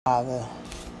Father,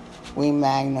 we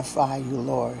magnify you,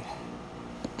 Lord,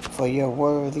 for you're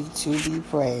worthy to be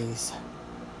praised.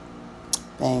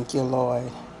 Thank you,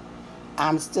 Lord.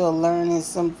 I'm still learning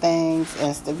some things,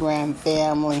 Instagram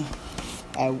family,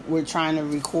 and we're trying to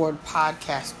record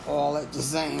podcasts all at the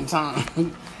same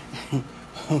time.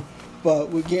 But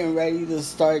we're getting ready to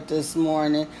start this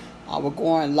morning. We're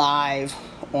going live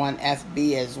on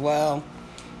FB as well.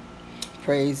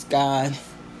 Praise God.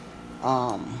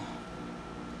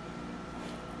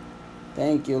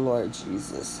 Thank you, Lord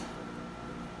Jesus.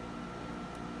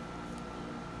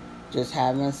 Just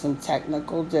having some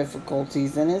technical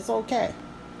difficulties, and it's okay.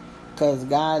 Because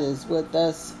God is with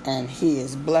us, and He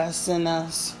is blessing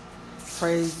us.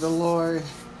 Praise the Lord.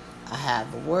 I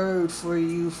have a word for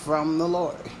you from the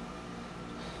Lord.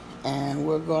 And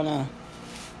we're going to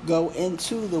go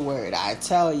into the word. I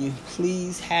tell you,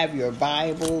 please have your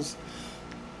Bibles,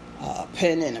 a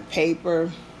pen and a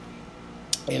paper.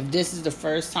 If this is the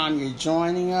first time you're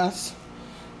joining us,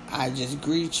 I just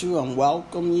greet you and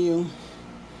welcome you.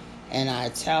 And I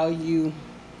tell you,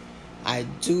 I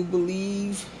do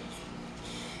believe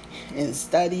in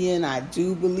studying. I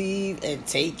do believe in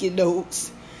taking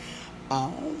notes.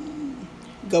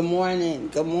 Good morning.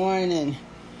 Good morning.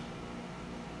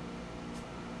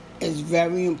 It's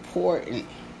very important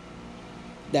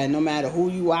that no matter who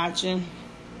you watching,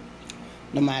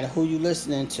 no matter who you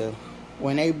listening to,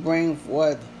 when they bring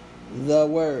forth the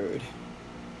word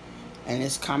and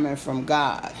it's coming from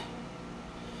God,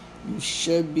 you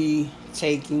should be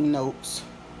taking notes.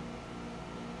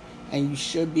 And you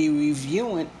should be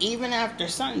reviewing even after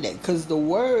Sunday, because the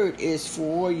word is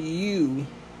for you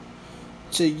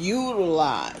to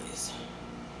utilize.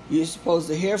 You're supposed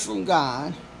to hear from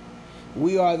God.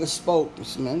 We are the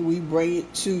spokesman. We bring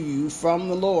it to you from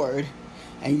the Lord,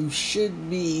 and you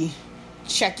should be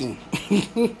checking.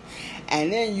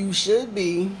 And then you should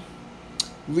be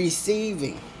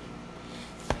receiving.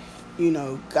 You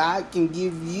know, God can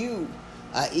give you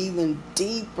an even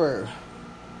deeper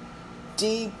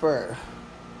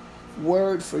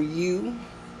word for you,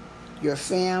 your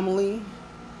family,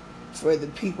 for the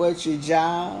people at your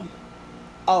job.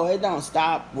 Oh, it don't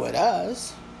stop with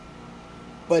us.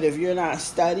 But if you're not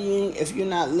studying, if you're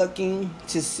not looking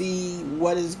to see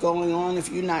what is going on, if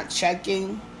you're not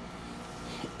checking,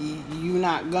 you're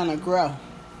not going to grow.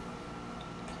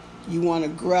 You want to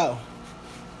grow.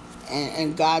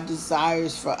 And God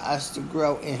desires for us to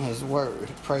grow in His Word.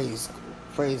 Praise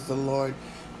the Lord.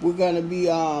 We're going to be,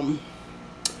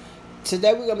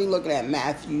 today we're going to be looking at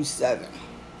Matthew 7.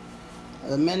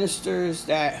 The ministers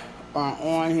that are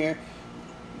on here,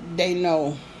 they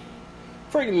know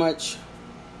pretty much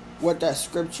what that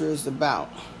scripture is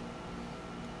about.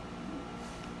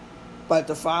 But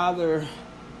the Father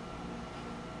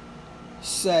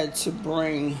said to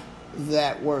bring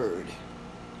that word.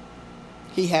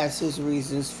 He has His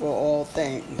reasons for all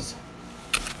things.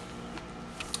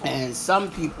 And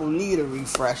some people need a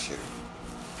refresher.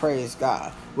 Praise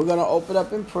God. We're going to open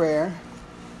up in prayer,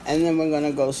 and then we're going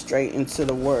to go straight into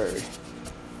the word.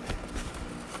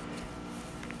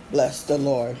 Bless the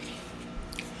Lord.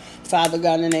 Father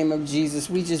God, in the name of Jesus,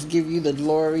 we just give you the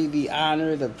glory, the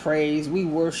honor, the praise. We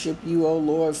worship you, O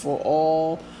Lord, for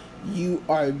all you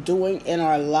are doing in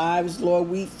our lives. Lord,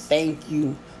 we thank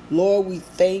you. Lord, we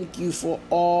thank you for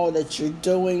all that you're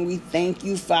doing. We thank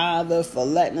you, Father, for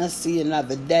letting us see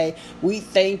another day. We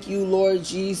thank you, Lord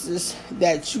Jesus,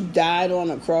 that you died on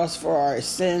the cross for our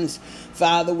sins.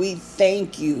 Father, we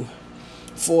thank you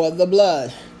for the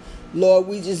blood. Lord,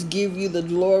 we just give you the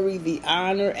glory, the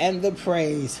honor, and the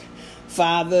praise.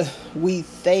 Father, we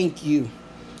thank you.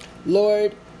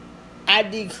 Lord, I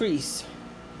decrease,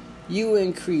 you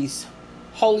increase.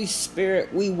 Holy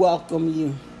Spirit, we welcome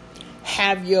you.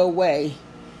 Have your way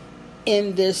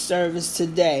in this service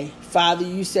today. Father,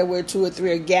 you said where 2 or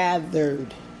 3 are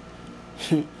gathered.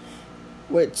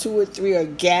 Where 2 or 3 are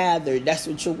gathered. That's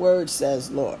what your word says,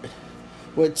 Lord.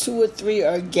 Where 2 or 3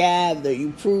 are gathered.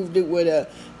 You proved it with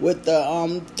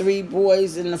the 3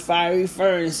 boys in the fiery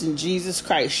furnace, and Jesus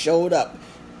Christ showed up.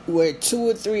 Where 2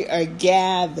 or 3 are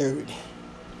gathered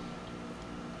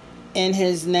in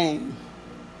His name,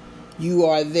 you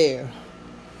are there.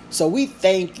 So we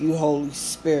thank you, Holy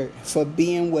Spirit, for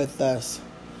being with us.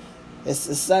 It's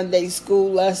a Sunday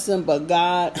school lesson, but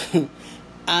God,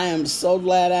 I am so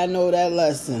glad I know that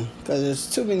lesson, because there's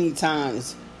too many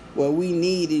times where we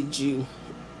needed you.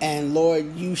 And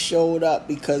Lord, you showed up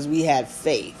because we had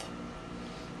faith.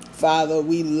 Father,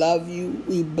 we love you.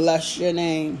 We bless your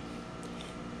name.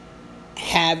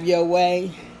 Have your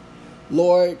way.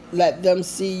 Lord, let them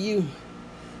see you.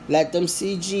 Let them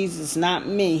see Jesus, not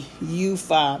me, you,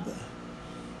 Father.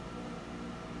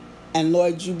 And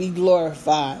Lord, you be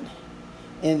glorified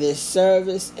in this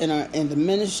service, in the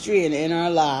ministry, and in our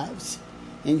lives.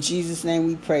 In Jesus' name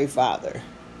we pray, Father.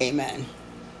 Amen.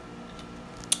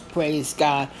 Praise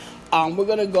God. We're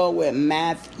going to go with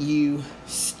Matthew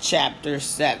chapter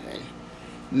 7.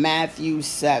 Matthew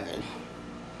 7.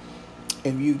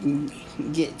 If you can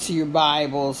get to your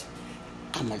Bibles,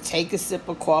 I'm going to take a sip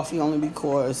of coffee only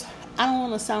because I don't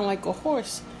want to sound like a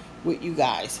horse with you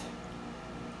guys.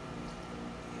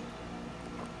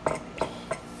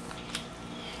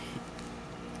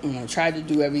 I'm going to try to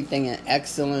do everything in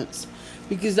excellence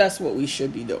because that's what we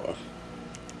should be doing.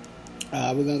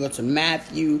 We're going to go to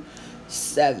Matthew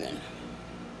 7.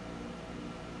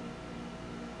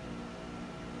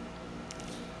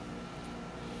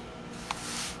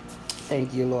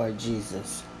 Thank you, Lord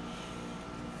Jesus.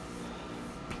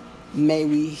 May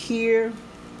we hear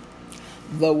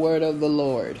the word of the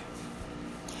Lord.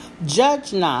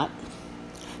 Judge not,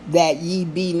 that ye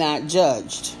be not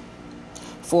judged.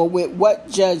 For with what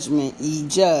judgment ye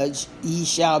judge, ye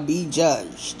shall be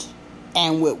judged.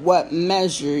 And with what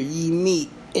measure ye mete,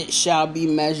 it shall be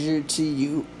measured to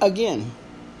you again.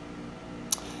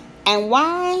 And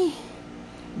why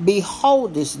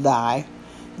beholdest thou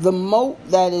the mote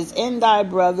that is in thy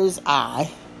brother's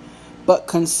eye, but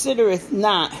considereth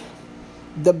not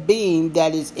the beam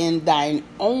that is in thine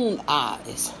own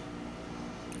eyes?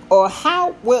 Or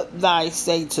how wilt thou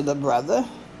say to the brother,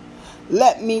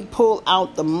 let me pull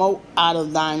out the mote out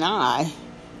of thine eye,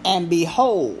 and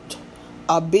behold,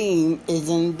 a beam is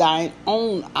in thine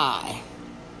own eye?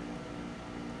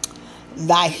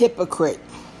 Thy hypocrite,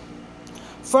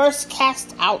 first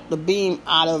cast out the beam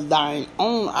out of thine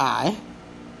own eye,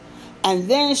 and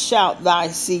then shalt thou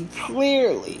see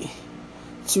clearly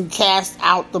to cast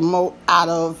out the mote out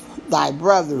of thy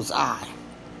brother's eye.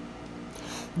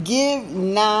 Give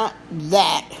not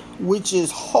that which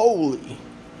is holy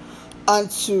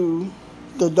unto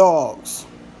the dogs,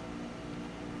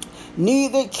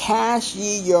 neither cast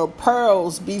ye your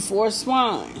pearls before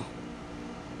swine,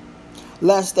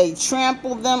 lest they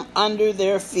trample them under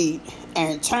their feet,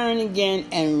 and turn again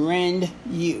and rend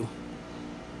you.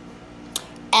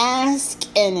 Ask,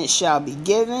 and it shall be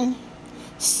given.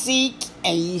 Seek,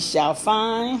 and ye shall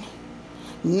find.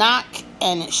 Knock,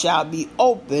 and it shall be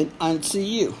opened unto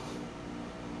you.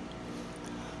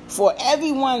 For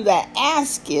everyone that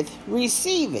asketh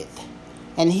receiveth,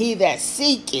 and he that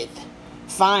seeketh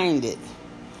findeth,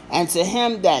 and to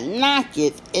him that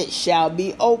knocketh it shall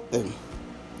be opened.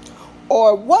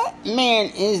 Or what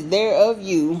man is there of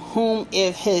you, whom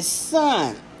if his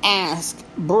son ask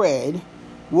bread,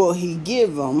 will he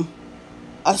give him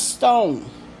a stone?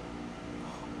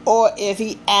 Or if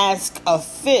he ask a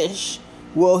fish,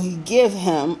 will he give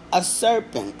him a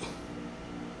serpent?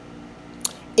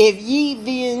 If ye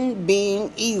then,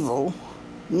 being evil,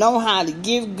 know how to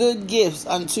give good gifts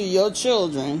unto your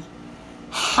children,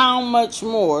 how much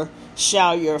more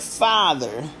shall your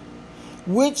Father,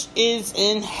 which is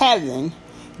in heaven,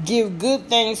 give good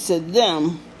things to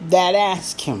them that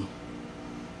ask him?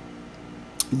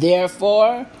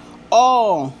 Therefore,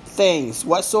 all things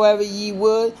whatsoever ye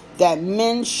would that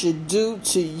men should do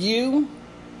to you,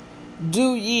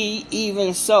 do ye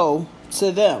even so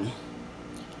to them.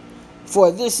 For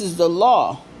this is the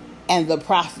law and the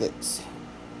prophets.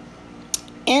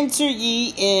 Enter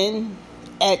ye in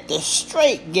at the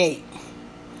strait gate,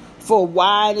 for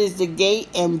wide is the gate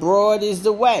and broad is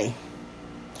the way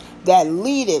that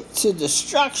leadeth to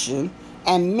destruction,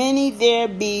 and many there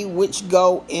be which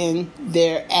go in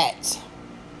thereat.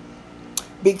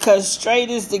 Because strait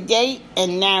is the gate,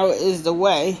 and narrow is the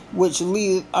way which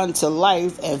leadeth unto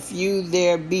life, and few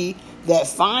there be that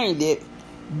find it.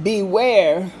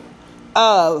 Beware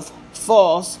of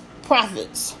false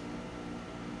prophets,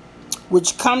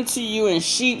 which come to you in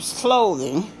sheep's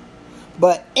clothing,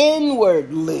 but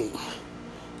inwardly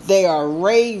they are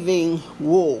raving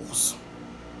wolves.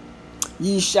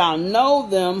 Ye shall know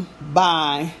them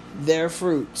by their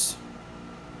fruits.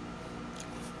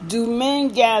 Do men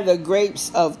gather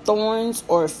grapes of thorns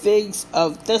or figs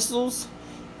of thistles?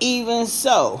 Even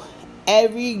so,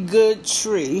 every good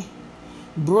tree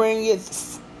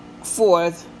bringeth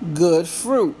forth good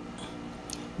fruit,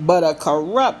 but a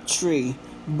corrupt tree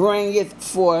bringeth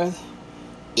forth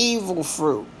evil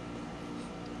fruit.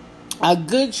 A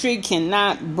good tree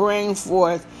cannot bring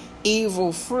forth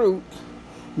evil fruit,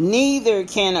 neither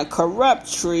can a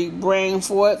corrupt tree bring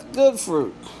forth good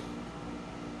fruit.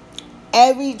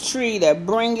 Every tree that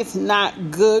bringeth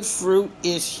not good fruit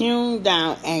is hewn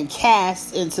down and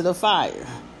cast into the fire.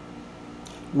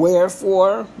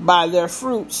 Wherefore, by their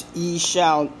fruits ye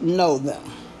shall know them.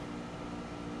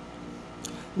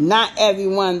 Not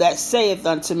everyone that saith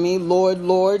unto me, Lord,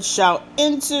 Lord, shall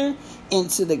enter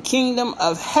into the kingdom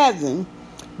of heaven,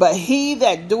 but he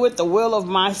that doeth the will of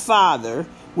my Father,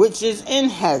 which is in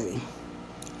heaven.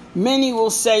 Many will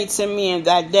say to me in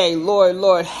that day, Lord,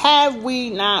 Lord, have we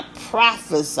not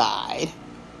prophesied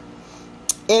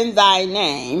in thy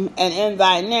name, and in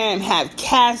thy name have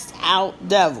cast out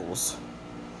devils,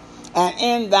 and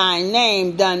in thy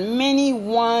name done many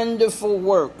wonderful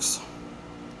works?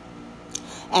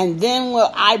 And then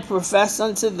will I profess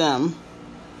unto them,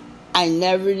 I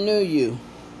never knew you.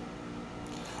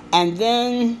 And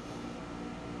then,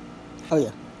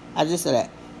 I just said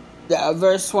that.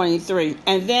 Verse 23.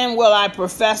 And then will I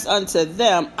profess unto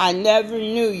them, I never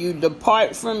knew you.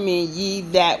 Depart from me, ye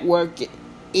that work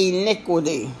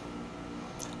iniquity.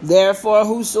 Therefore,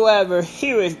 whosoever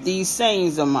heareth these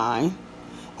sayings of mine,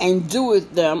 and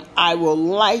doeth them, I will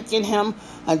liken him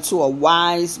unto a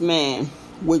wise man,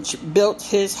 which built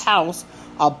his house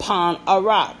upon a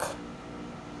rock.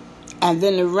 And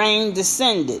then the rain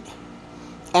descended,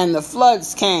 and the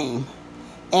floods came,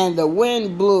 and the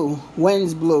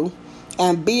winds blew,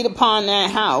 and beat upon that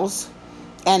house,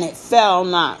 and it fell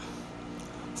not,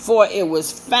 for it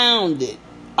was founded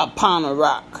upon a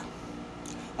rock.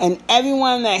 And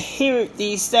everyone that heareth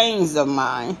these sayings of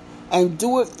mine, and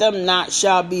doeth them not,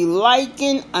 shall be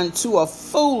likened unto a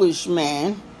foolish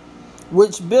man,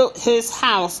 which built his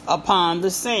house upon the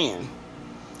sand.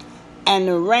 And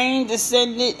the rain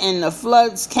descended, and the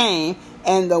floods came,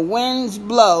 and the winds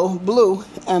blew,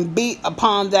 and beat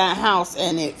upon that house,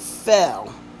 and it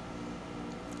fell.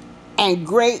 And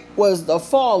great was the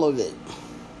fall of it.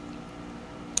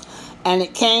 And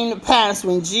it came to pass,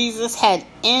 when Jesus had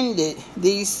ended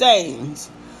these sayings,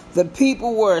 the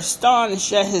people were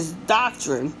astonished at his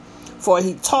doctrine, for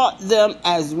he taught them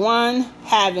as one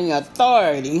having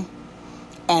authority,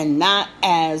 and not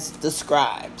as the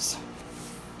scribes.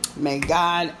 May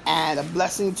God add a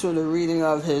blessing to the reading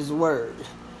of his word.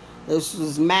 This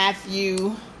was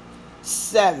Matthew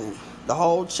 7, the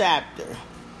whole chapter.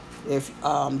 If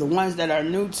the ones that are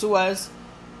new to us,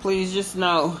 please just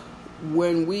know,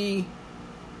 when we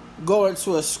go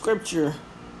into a scripture,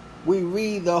 we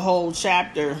read the whole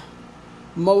chapter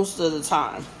most of the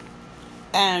time.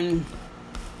 And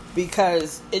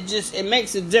because it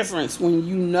makes a difference when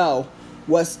you know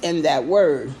what's in that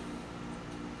word.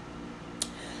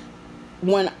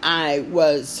 When I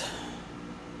was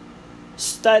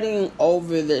studying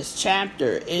over this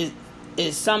chapter, it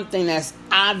is something that's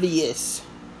obvious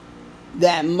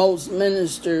that most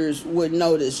ministers would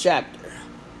know this chapter.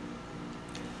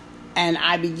 And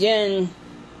I began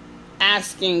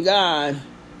asking God,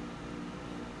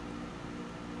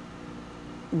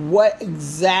 what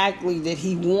exactly that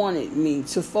he wanted me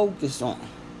to focus on.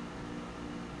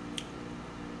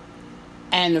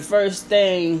 And the first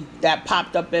thing that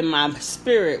popped up in my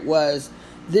spirit was,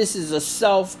 this is a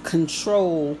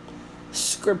self-control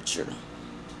scripture.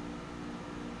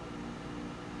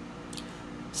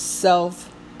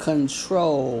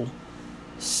 Self-control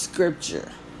scripture.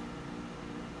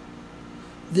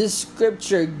 This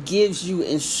scripture gives you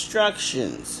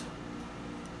instructions.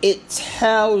 It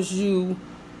tells you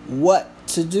what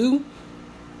to do,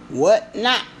 what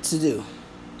not to do.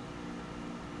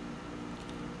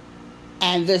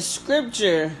 And the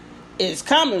scripture is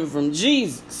coming from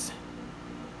Jesus,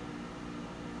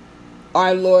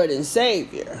 our Lord and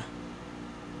Savior.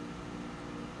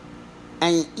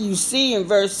 And you see in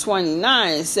verse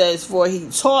 29, it says, for he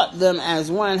taught them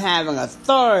as one having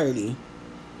authority,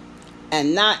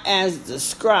 and not as the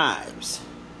scribes.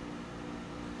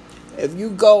 If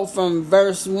you go from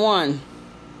verse 1,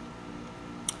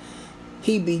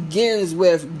 he begins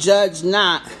with, judge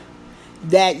not,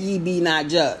 that ye be not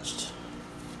judged.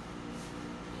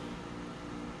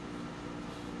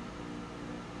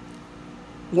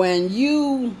 When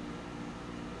you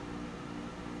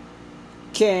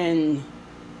can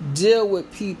deal with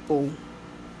people,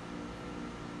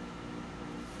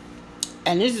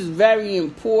 and this is very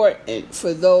important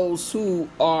for those who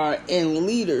are in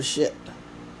leadership,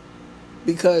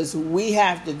 because we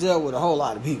have to deal with a whole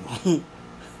lot of people.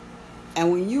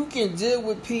 And when you can deal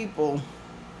with people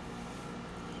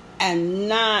and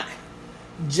not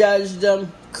judge them,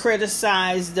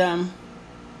 criticize them,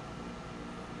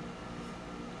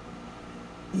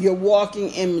 you're walking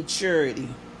in maturity.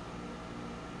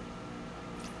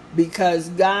 Because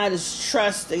God is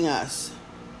trusting us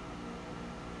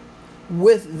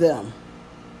with them.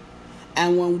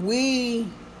 And when we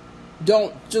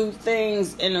don't do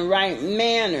things in the right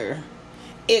manner,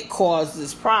 it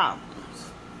causes problems.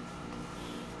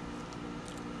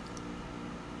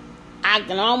 I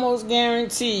can almost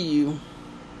guarantee you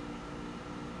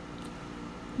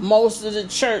most of the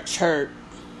church hurt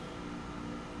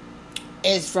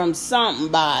is from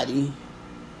somebody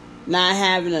not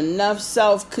having enough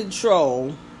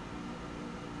self-control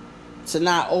to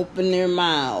not open their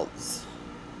mouths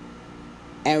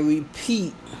and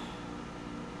repeat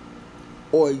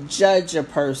or judge a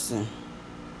person.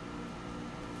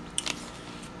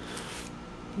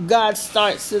 God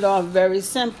starts it off very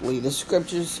simply. The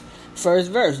scripture's first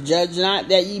verse, judge not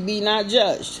that ye be not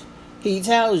judged. He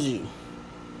tells you.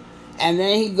 And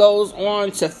then he goes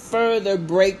on to further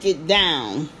break it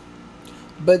down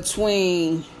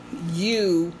between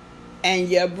you and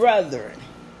your brethren.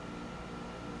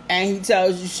 And he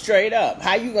tells you straight up,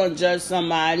 how you going to judge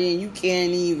somebody and you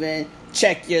can't even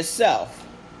check yourself?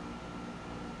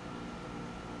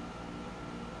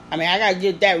 I mean, I got to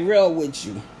get that real with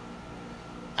you.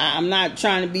 I'm not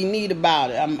trying to be neat about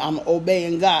it. I'm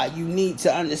obeying God. You need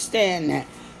to understand that.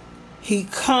 He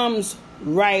comes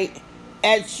right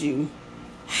at you.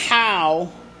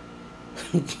 How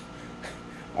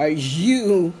are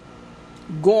you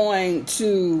going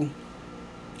to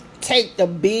take the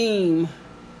beam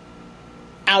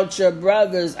out your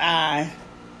brother's eye?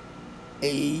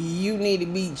 You need to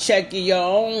be checking your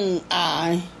own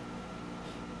eye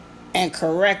and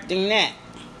correcting that.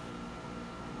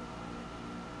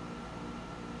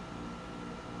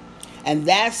 And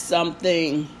that's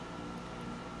something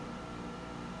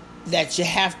that you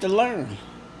have to learn.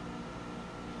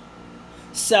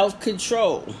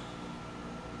 Self-control.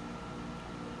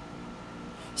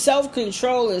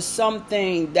 Self-control is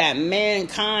something that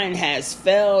mankind has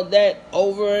failed at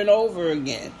over and over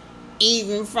again,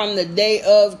 even from the day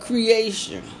of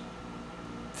creation.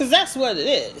 Because that's what it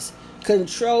is.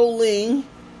 Controlling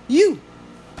you.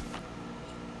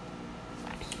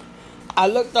 I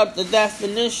looked up the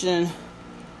definition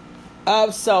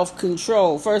of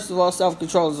self-control. First of all,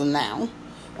 self-control is a noun.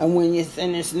 And when it's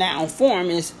in its noun form,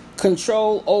 it's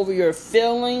control over your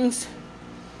feelings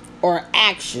or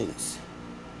actions.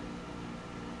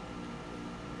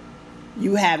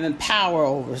 You having power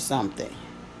over something.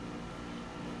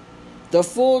 The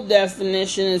full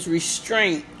definition is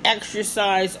restraint,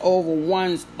 exercise over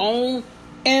one's own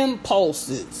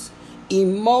impulses,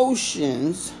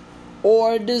 emotions,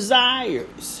 or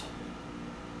desires.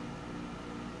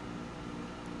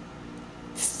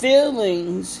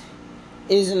 Feelings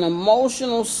is an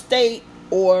emotional state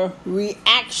or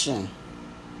reaction.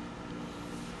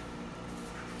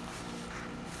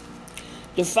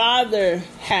 The Father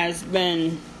has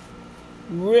been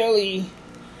really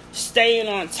staying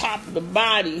on top of the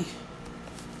body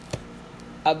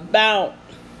about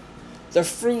the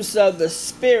fruits of the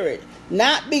Spirit.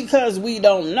 Not because we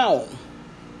don't know.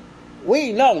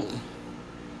 We know them.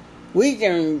 We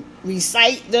can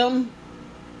recite them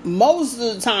most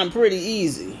of the time pretty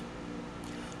easy.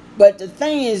 But the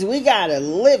thing is, we got to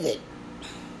live it.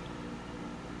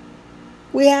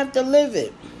 We have to live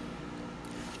it.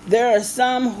 There are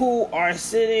some who are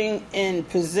sitting in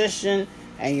position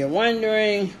and you're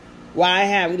wondering, why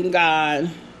haven't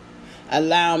God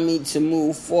allowed me to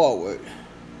move forward?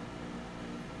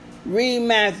 Read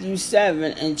Matthew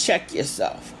 7 and check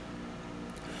yourself.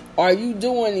 Are you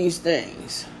doing these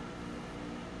things?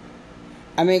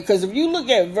 I mean, because if you look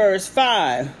at verse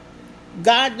 5,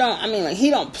 God he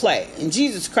don't play. And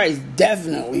Jesus Christ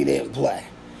definitely didn't play.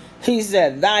 He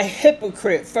said, thy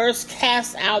hypocrite, first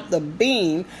cast out the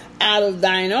beam out of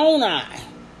thine own eye,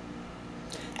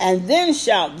 and then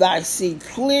shalt thou see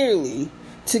clearly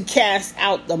to cast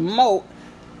out the mote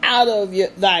out of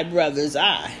thy brother's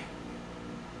eye.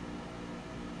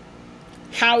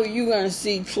 How are you going to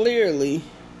see clearly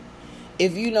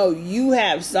if you know you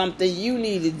have something you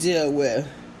need to deal with,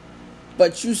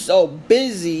 but you so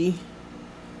busy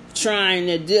trying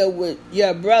to deal with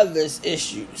your brother's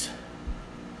issues?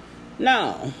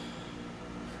 No.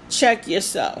 Check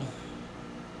yourself.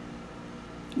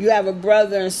 You have a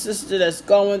brother and sister that's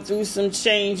going through some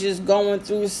changes, going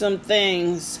through some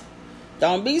things.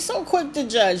 Don't be so quick to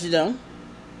judge them.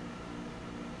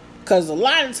 Because a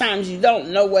lot of times you don't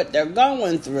know what they're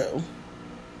going through.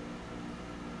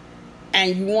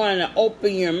 And you want to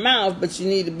open your mouth, but you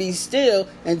need to be still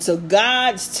until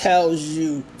God tells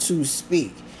you to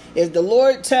speak. If the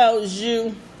Lord tells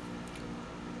you,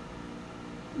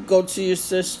 go to your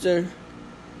sister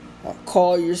or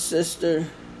call your sister,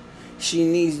 she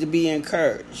needs to be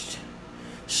encouraged.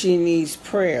 She needs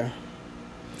prayer.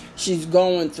 She's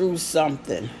going through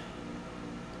something.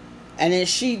 And if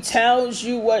she tells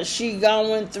you what she's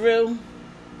going through,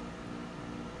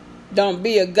 don't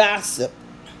be a gossip.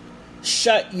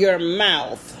 Shut your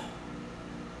mouth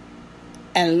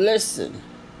and listen.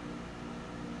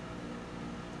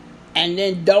 and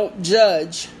then don't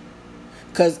judge.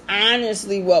 Because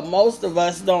honestly, what most of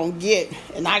us don't get,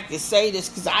 and I can say this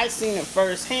because I've seen it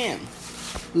firsthand.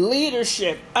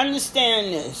 Leadership,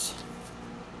 understand this.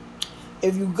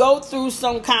 If you go through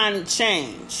some kind of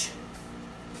change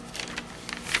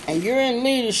and you're in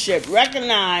leadership,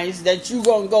 recognize that you're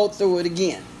going to go through it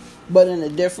again, but in a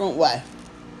different way.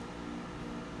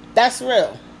 That's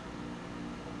real.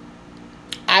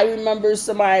 I remember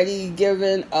somebody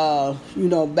giving, back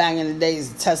in the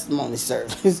days, a testimony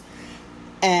service.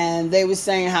 And they were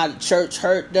saying how the church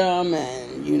hurt them.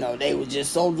 And, they were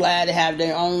just so glad to have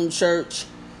their own church.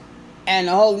 And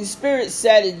the Holy Spirit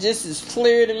said it just as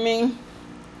clear to me.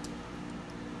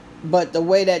 But the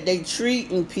way that they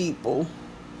treating people,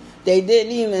 they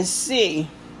didn't even see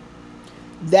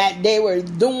that they were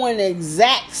doing the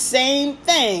exact same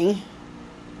thing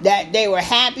that they were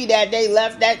happy that they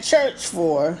left that church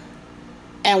for,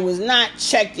 and was not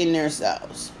checking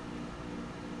themselves.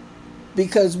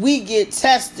 Because we get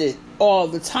tested all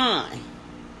the time.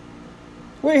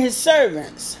 We're his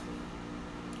servants.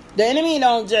 The enemy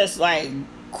don't just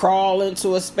crawl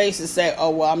into a space and say, oh,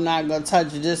 well, I'm not going to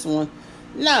touch this one.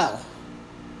 No.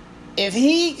 If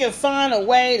he can find a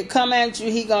way to come at you,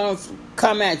 he going to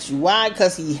come at you. Why?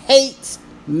 Because he hates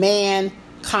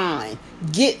mankind.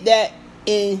 Get that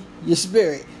in your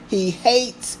spirit. He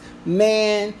hates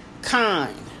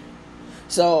mankind.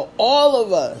 So all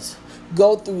of us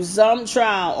go through some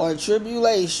trial or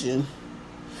tribulation,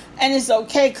 and it's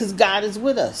okay because God is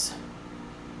with us.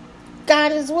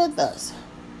 God is with us.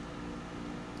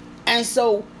 And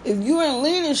so if you're in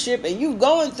leadership and you're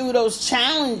going through those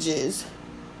challenges,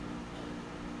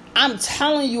 I'm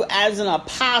telling you as an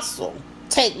apostle,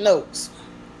 take notes.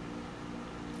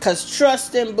 Because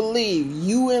trust and believe,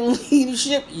 you in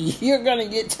leadership, you're going to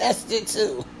get tested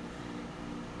too.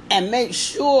 And make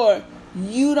sure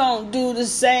you don't do the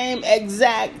same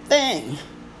exact thing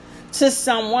to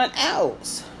someone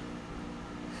else.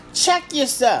 Check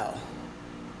yourself.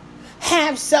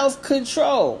 Have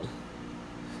self-control.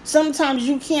 Sometimes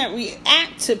you can't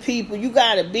react to people. You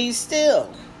got to be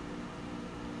still.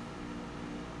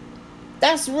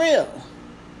 That's real.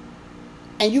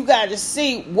 And you got to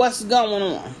see what's going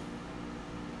on.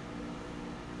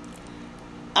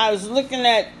 I was looking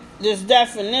at this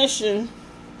definition,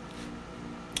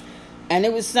 and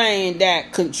it was saying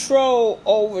that control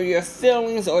over your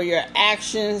feelings or your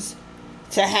actions,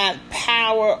 to have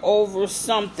power over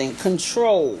something.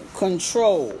 Control.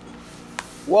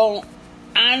 Well,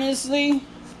 honestly,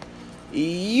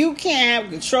 you can't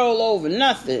have control over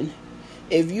nothing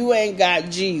if you ain't got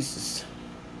Jesus.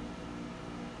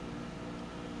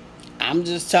 I'm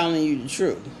just telling you the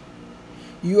truth.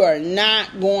 You are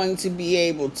not going to be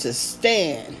able to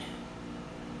stand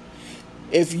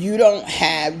if you don't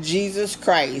have Jesus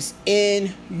Christ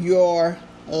in your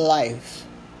life.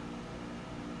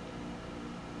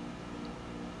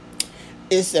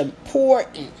 It's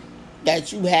important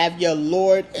that you have your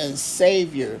Lord and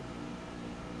Savior,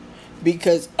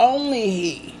 because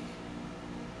only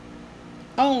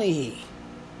He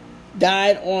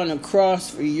died on the cross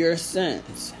for your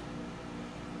sins.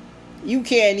 You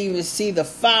can't even see the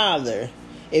Father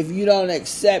if you don't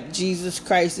accept Jesus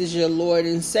Christ as your Lord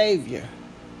and Savior.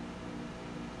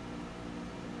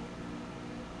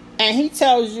 And He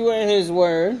tells you in His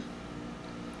Word,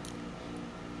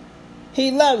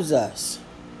 He loves us.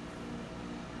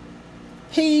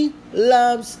 He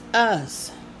loves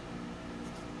us.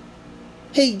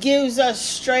 He gives us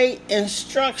straight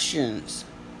instructions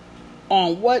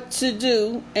on what to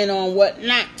do and on what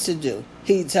not to do.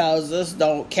 He tells us,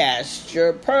 don't cast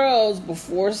your pearls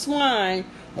before swine,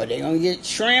 or they're going to get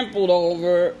trampled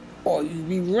over, or you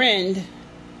be rend.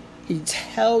 He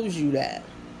tells you that.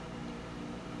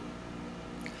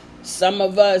 Some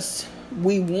of us,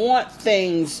 we want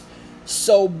things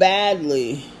so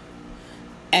badly,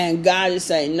 and God is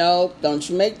saying, no, don't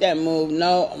you make that move.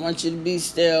 No, I want you to be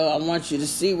still. I want you to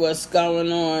see what's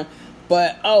going on.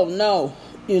 But, oh no,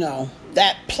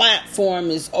 that platform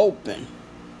is open.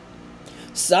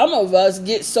 Some of us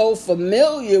get so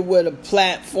familiar with a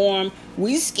platform,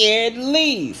 we scared to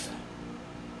leave.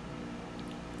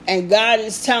 And God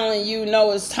is telling you,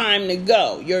 no, it's time to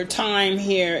go. Your time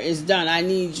here is done. I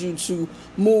need you to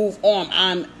move on.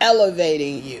 I'm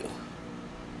elevating you.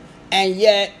 And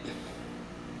yet,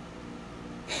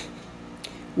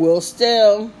 we'll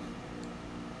still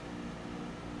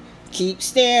keep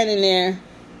standing there.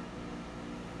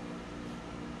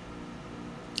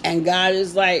 And God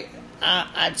is like,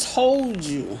 I told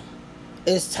you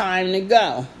it's time to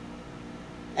go.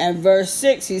 And verse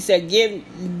 6, He said, give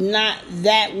not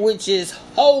that which is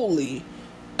holy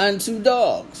unto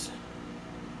dogs.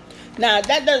 Now,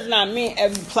 that does not mean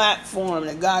every platform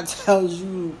that God tells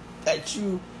you that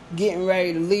you getting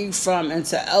ready to leave from and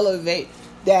to elevate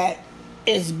that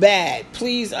is bad.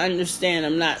 Please understand,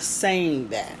 I'm not saying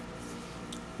that.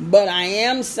 But I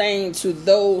am saying to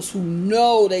those who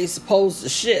know they're supposed to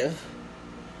shift,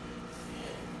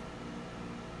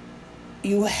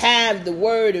 you have the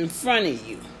word in front of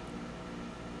you.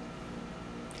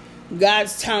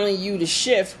 God's telling you to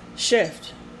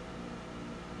shift.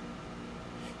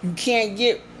 You can't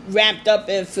get wrapped up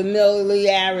in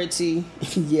familiarity.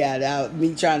 Yeah, that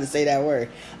me trying to say that word.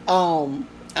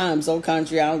 I'm so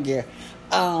country, I don't care.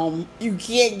 You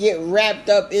can't get wrapped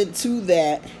up into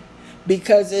that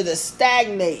because it'll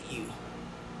stagnate you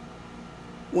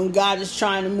when God is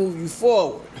trying to move you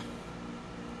forward.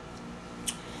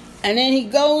 And then he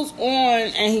goes on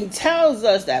and he tells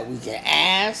us that we can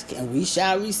ask and we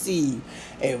shall receive.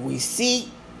 If we seek,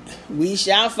 we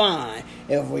shall find.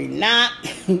 If we knock,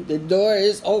 the door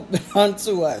is open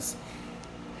unto us.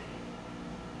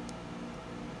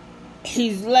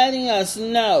 He's letting us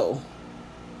know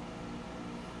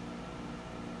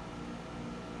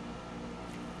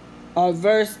on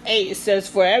verse 8 it says,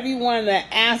 for everyone that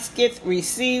asketh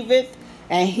receiveth,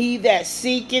 and he that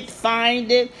seeketh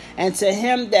findeth, and to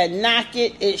him that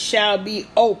knocketh it shall be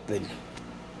open.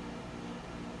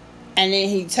 And then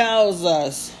he tells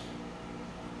us,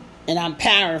 and I'm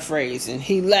paraphrasing,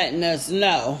 he letting us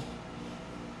know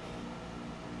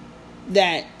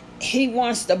that he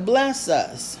wants to bless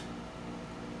us.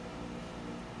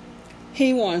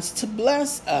 He wants to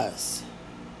bless us.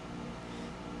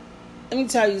 Let me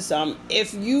tell you something.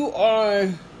 If you are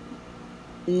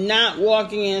not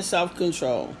walking in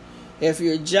self-control, if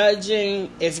you're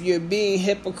judging, if you're being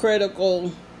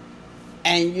hypocritical,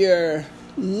 and you're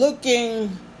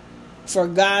looking for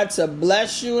God to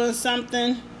bless you in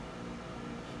something,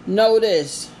 know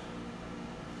this.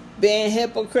 Being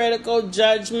hypocritical,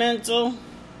 judgmental,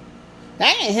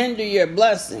 that can hinder your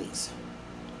blessings.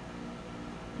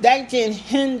 That can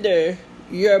hinder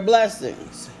your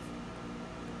blessings.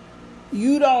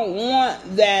 You don't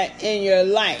want that in your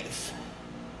life.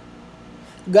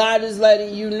 God is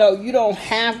letting you know you don't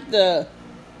have to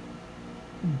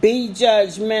be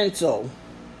judgmental,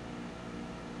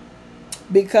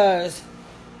 because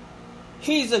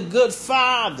he's a good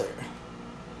father.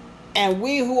 And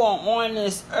we who are on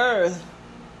this earth,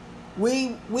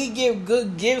 we give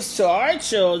good gifts to our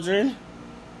children.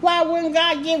 Why wouldn't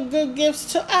God give good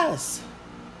gifts to us?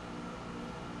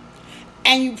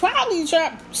 And you probably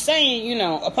try saying,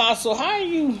 Apostle, how are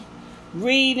you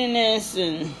reading this?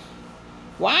 And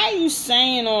why are you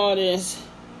saying all this?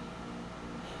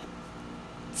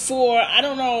 For, I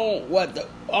don't know,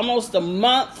 almost a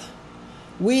month,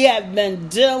 we have been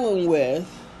dealing with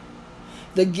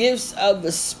the gifts of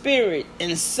the Spirit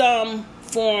in some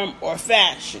form or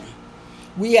fashion.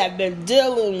 We have been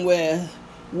dealing with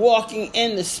walking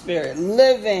in the Spirit,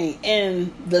 living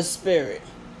in the Spirit.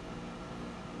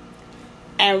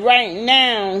 And right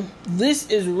now, this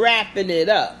is wrapping it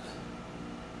up.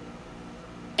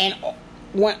 And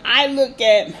when I look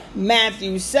at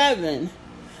Matthew 7,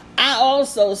 I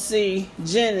also see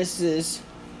Genesis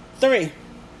 3.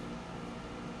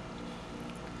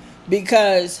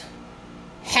 Because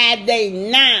had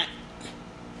they not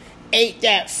ate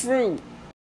that fruit